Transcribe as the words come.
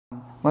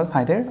Well,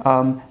 hi there.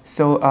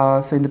 So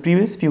in the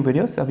previous few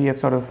videos, we have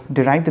sort of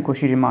derived the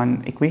Cauchy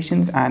Riemann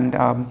equations, and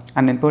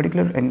in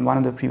particular, in one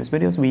of the previous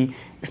videos, we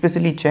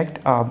explicitly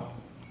checked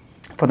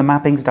for the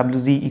mappings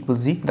WZ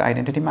equals Z, the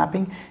identity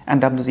mapping,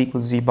 and WZ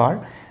equals Z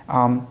bar.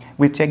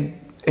 We checked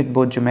it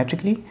both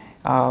geometrically,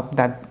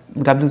 that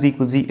WZ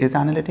equals Z is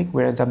analytic,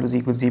 whereas WZ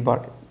equals Z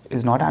bar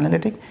is not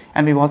analytic,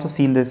 and we've also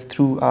seen this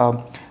through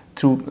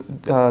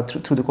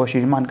the Cauchy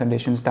Riemann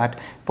conditions, that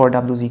for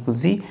WZ equals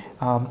Z,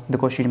 the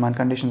Cauchy Riemann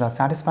conditions are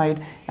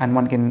satisfied and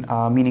one can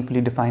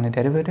meaningfully define a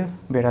derivative,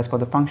 whereas for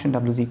the function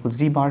WZ equals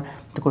Z bar,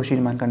 the Cauchy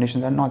Riemann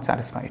conditions are not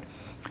satisfied.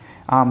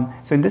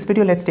 So in this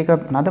video, let's take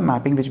up another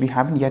mapping which we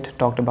haven't yet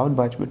talked about,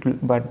 but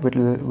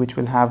which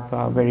will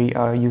have very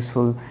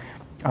useful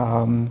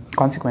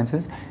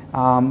consequences,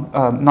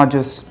 not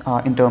just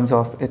in terms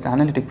of its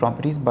analytic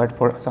properties, but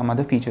for some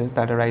other features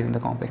that arise in the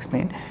complex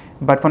plane.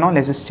 But for now,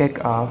 let's just check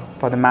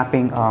for the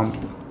mapping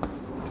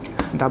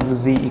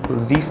WZ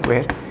equals Z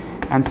square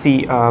and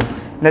see,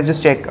 let's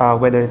just check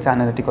whether it's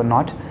analytic or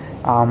not,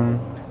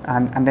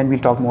 and then we'll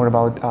talk more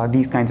about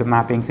these kinds of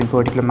mappings, in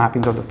particular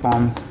mappings of the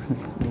form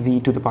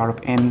Z to the power of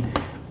n,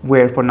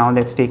 where for now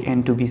let's take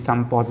n to be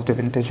some positive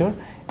integer.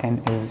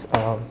 N is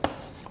a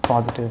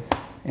positive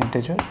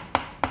integer.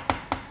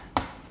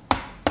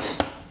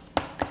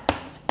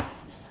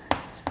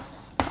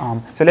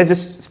 So let's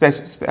just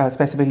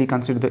specifically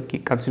consider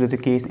the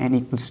case n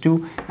equals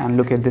 2 and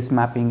look at this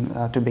mapping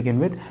to begin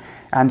with.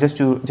 And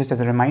just as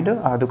a reminder,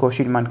 the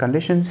Cauchy Riemann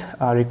conditions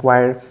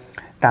require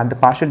that the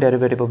partial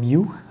derivative of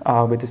u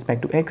with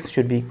respect to x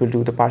should be equal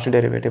to the partial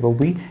derivative of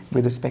v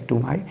with respect to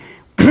y,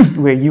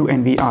 where u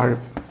and v are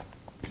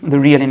the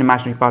real and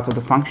imaginary parts of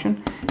the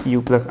function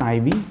u plus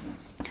iv.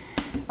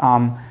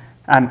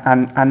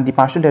 And the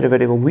partial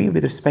derivative of v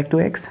with respect to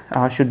x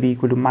should be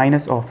equal to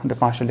minus of the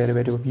partial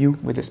derivative of u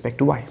with respect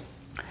to y.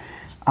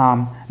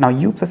 Now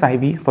u plus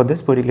iv for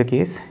this particular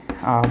case,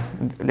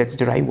 let's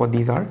derive what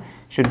these are,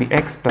 should be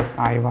x plus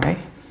iy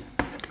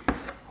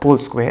whole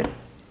square.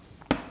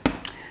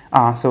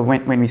 So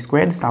when we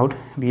square this out,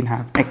 we'll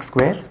have x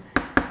square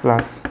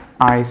plus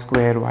I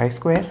square y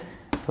square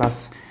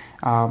plus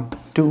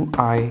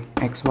 2i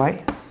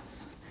xy.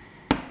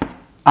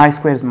 I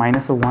square is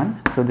minus of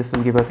 1, so this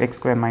will give us x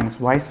square minus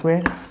y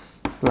square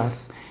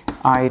plus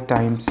I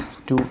times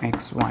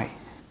 2xy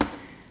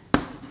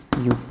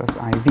u plus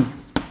iv.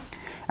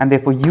 And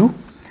therefore u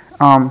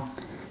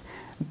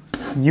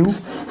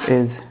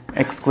is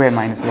x square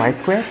minus y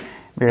square,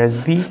 whereas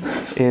v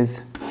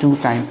is 2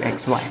 times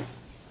xy.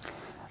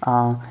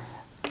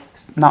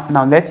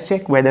 Now let's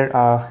check whether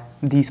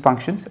these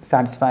functions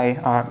satisfy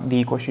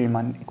the Cauchy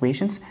Riemann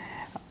equations.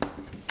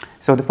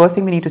 So the first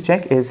thing we need to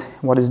check is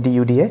what is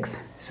du dx.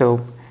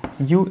 So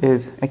u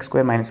is x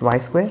square minus y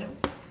square.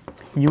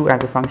 U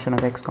as a function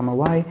of x comma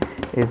y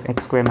is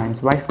x square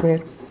minus y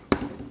square.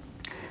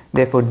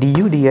 Therefore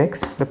du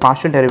dx, the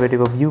partial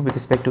derivative of u with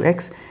respect to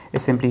x,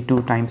 is simply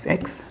 2 times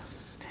x,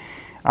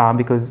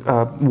 because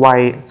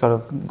y sort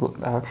of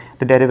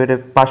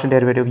the partial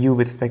derivative of u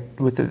with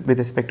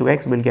respect to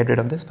x will get rid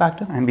of this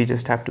factor, and we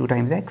just have 2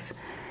 times x.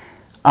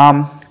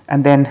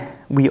 And then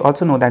we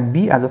also know that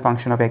b as a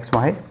function of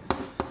xy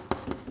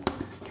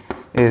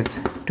is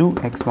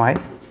 2xy,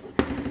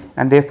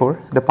 and therefore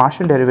the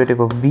partial derivative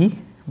of v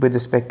with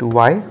respect to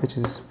y, which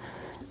is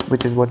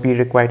what we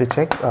require to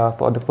check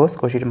for the first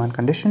Cauchy Riemann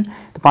condition,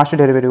 the partial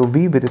derivative of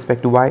v with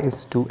respect to y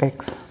is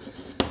 2x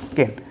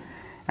again,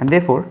 and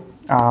therefore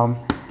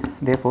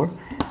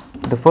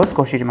the first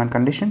Cauchy Riemann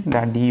condition,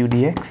 that du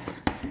dx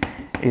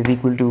is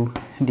equal to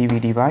dv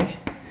dy,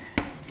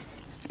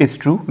 is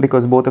true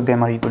because both of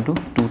them are equal to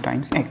 2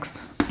 times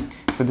x.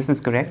 So this is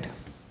correct.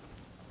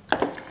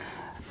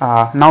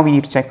 Now we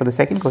need to check for the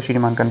second Cauchy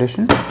Riemann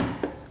condition,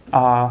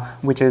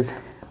 which is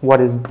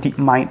what is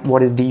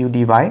du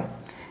dy.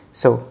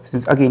 So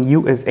since again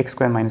u is x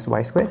square minus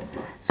y square,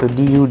 so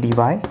du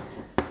dy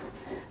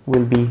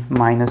will be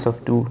minus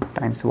of 2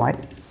 times y.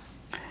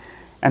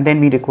 And then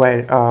we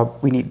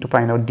need to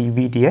find out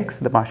dv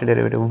dx, the partial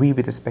derivative of v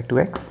with respect to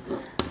x,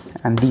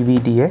 and dv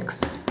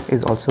dx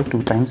is also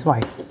 2 times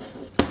y.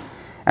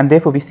 And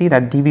therefore we see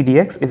that dv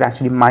dx is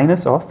actually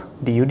minus of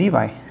du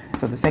dy.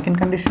 So the second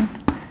condition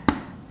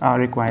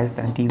requires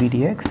that dv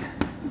dx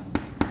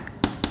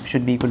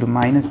should be equal to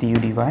minus du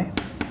dy,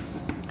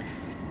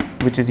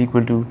 which is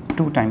equal to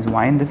 2 times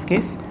y in this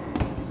case,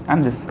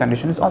 and this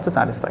condition is also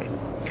satisfied.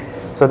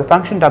 So the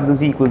function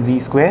wz equals z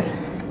square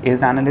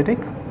is analytic,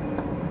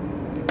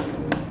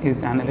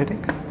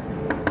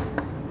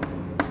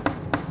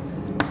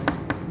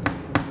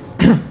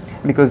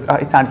 because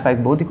it satisfies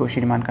both the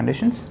Cauchy Riemann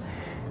conditions.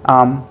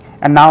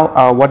 And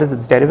now what is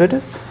its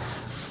derivative?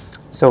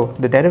 So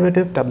the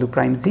derivative w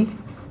prime z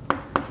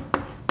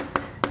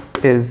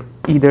is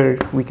either,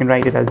 we can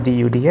write it as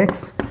du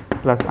dx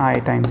plus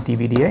I times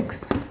dv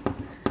dx.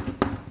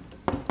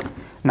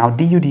 Now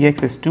du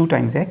dx is 2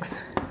 times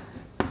x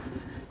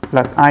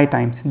plus I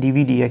times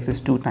dv dx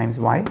is 2 times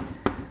y,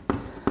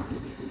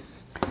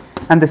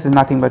 and this is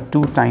nothing but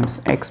 2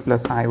 times x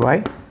plus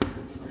iy,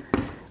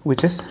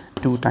 which is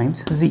 2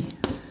 times z.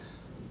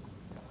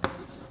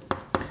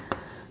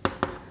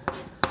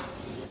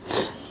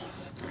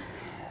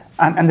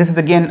 And this is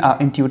again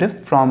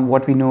intuitive from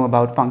what we know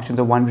about functions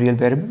of one real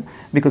variable,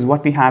 because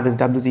what we have is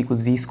w is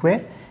equals z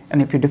squared,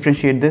 and if you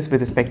differentiate this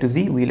with respect to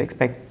z, we'll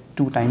expect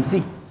 2 times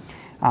z.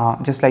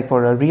 Just like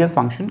for a real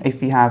function,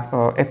 if we have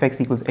fx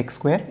equals x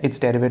squared, its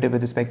derivative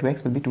with respect to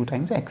x will be 2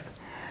 times x.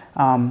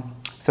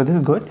 So this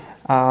is good,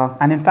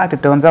 and in fact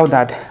it turns out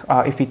that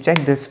if we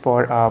check this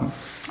for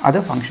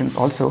other functions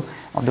also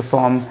of the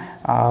form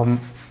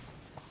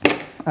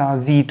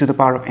z to the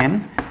power of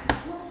n,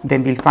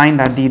 then we'll find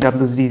that dw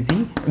dz,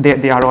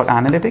 they are all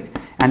analytic,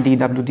 and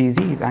dw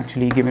dz is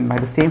actually given by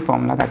the same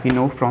formula that we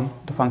know from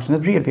the function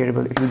of real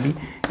variable. It will be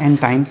n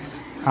times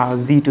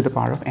z to the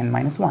power of n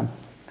minus 1.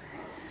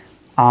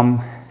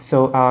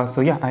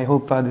 So yeah, I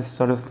hope this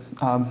sort of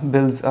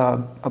builds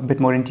a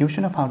bit more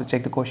intuition of how to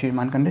check the Cauchy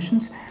Riemann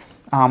conditions.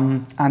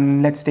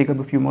 And let's take up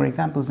a few more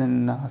examples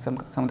in some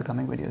of the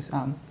coming videos.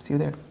 See you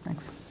there.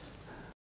 Thanks.